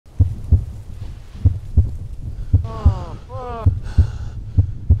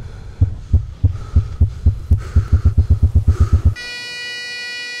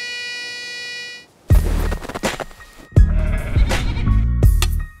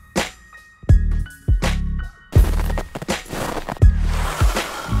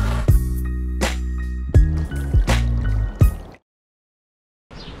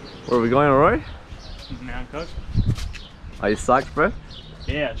Where are we going, Roy? Mt.Cook. Are you psyched, bro?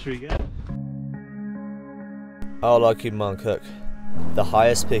 Yeah, it's pretty good. I like Mt.Cook, the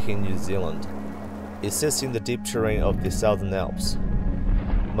highest peak in New Zealand. It sits in the deep terrain of the Southern Alps.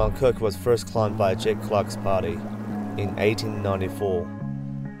 Mt.Cook was first climbed by Jack Clark's party in 1894.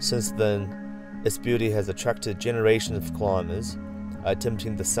 Since then, its beauty has attracted generations of climbers,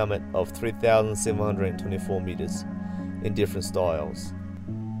 attempting the summit of 3,724 meters in different styles.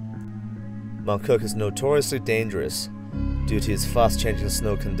 Mt.Cook is notoriously dangerous due to its fast-changing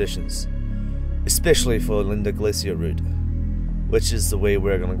snow conditions, especially for the Linda Glacier route, which is the way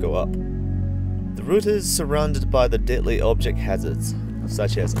we're going to go up. The route is surrounded by the deadly object hazards,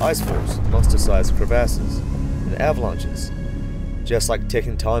 such as ice falls, monster-sized crevasses, and avalanches. Just like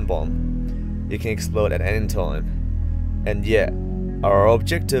ticking time bomb, it can explode at any time. And yet, our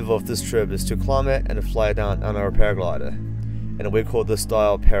objective of this trip is to climb it and fly down on our paraglider, and we call this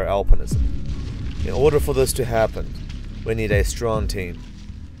style Paralpinism. In order for this to happen, we need a strong team.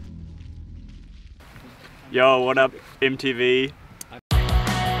 Yo, what up, MTV?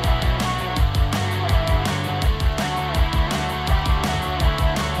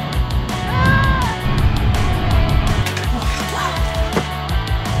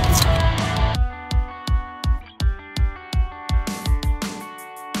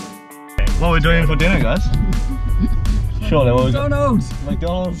 What are we doing for dinner, guys? Surely what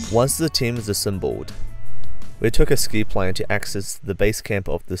McDonald's! Once the team is assembled, we took a ski plane to access the base camp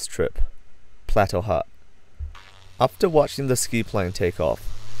of this trip, Plateau Hut. After watching the ski plane take off,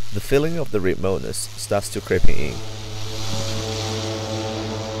 the feeling of the remoteness starts to creep in.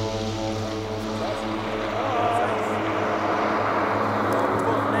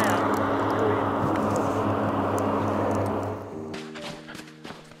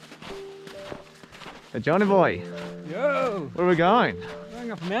 Hey, Johnny boy! Yo! Where are we going?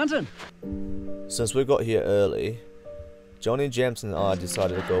 Going up a mountain. Since we got here early, Johnny, James and I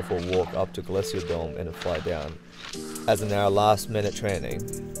decided to go for a walk up to Glacier Dome and fly down, as in our last minute training,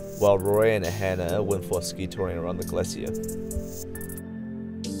 while Roy and Hannah went for ski touring around the glacier.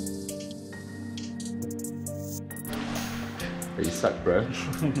 You suck, bro.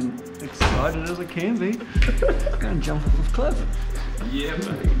 Excited as I can be. Gonna jump off a cliff. Yeah,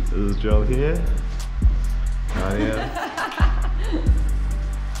 mate. This is Joe here.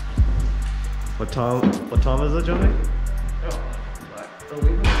 What time is it, Johnny? Oh,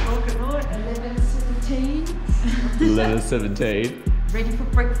 11 o'clock at night. 11:17. 11:17. Ready for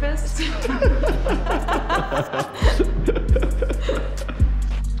breakfast.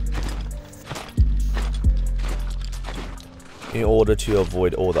 In order to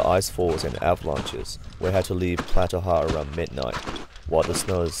avoid all the ice falls and avalanches, we had to leave Plateau Hut around midnight, while the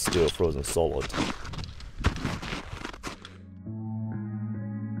snow is still frozen solid.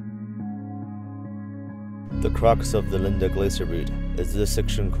 The crux of the Linda Glacier route is this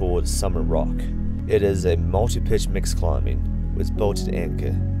section called Summit Rock. It is a multi-pitch mixed climbing with bolted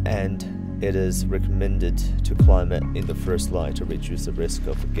anchor, and it is recommended to climb it in the first line to reduce the risk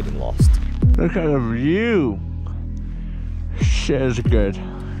of getting lost. Look at the view! Shit is good.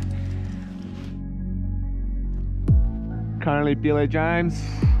 Currently Billy James.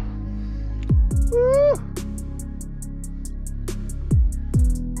 Woo!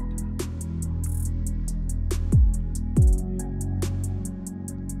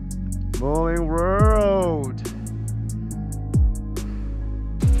 Morning Road.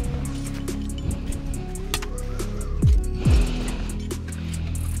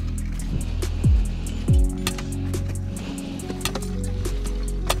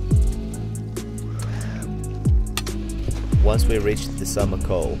 Once we reached the summit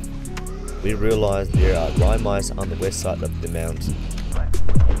goal, we realized there are rime ice on the west side of the mountain.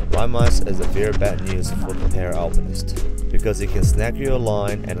 Rime ice is a very bad news for the para-alpinist, because it can snag your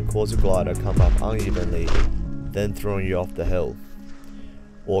line and cause your glider come up unevenly, then throwing you off the hill,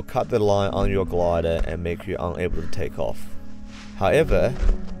 or cut the line on your glider and make you unable to take off. However,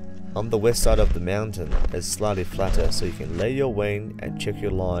 on the west side of the mountain is slightly flatter, so you can lay your wing and check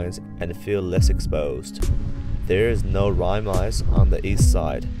your lines and feel less exposed. There is no rime ice on the east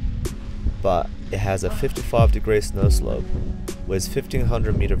side, but it has a 55-degree snow slope with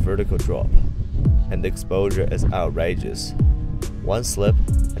 1500 meter vertical drop, and the exposure is outrageous. One slip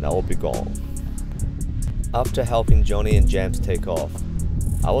and I will be gone. After helping Johnny and James take off,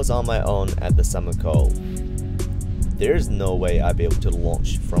 I was on my own at the summit goal. There is no way I'd be able to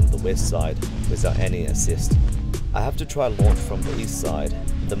launch from the west side without any assist. I have to try launch from the east side.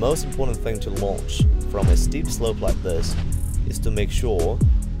 The most important thing to launch from a steep slope like this is to make sure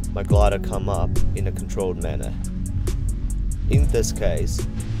my glider come up in a controlled manner. In this case,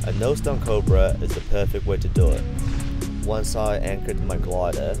 a nose-down cobra is the perfect way to do it. Once I anchored my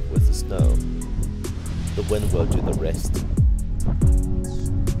glider with the snow, the wind will do the rest.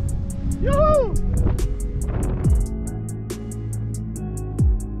 Yoo-hoo!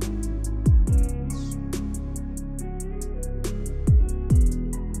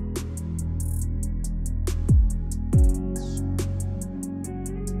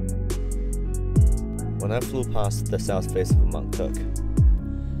 When I flew past the south face of Mt.Cook,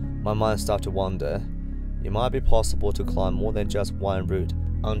 my mind started to wander. It might be possible to climb more than just one route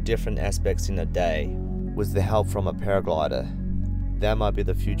on different aspects in a day with the help from a paraglider. That might be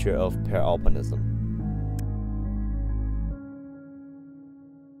the future of Paralpinism.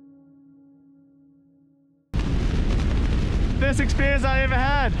 Best experience I ever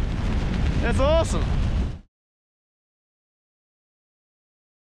had. That's awesome.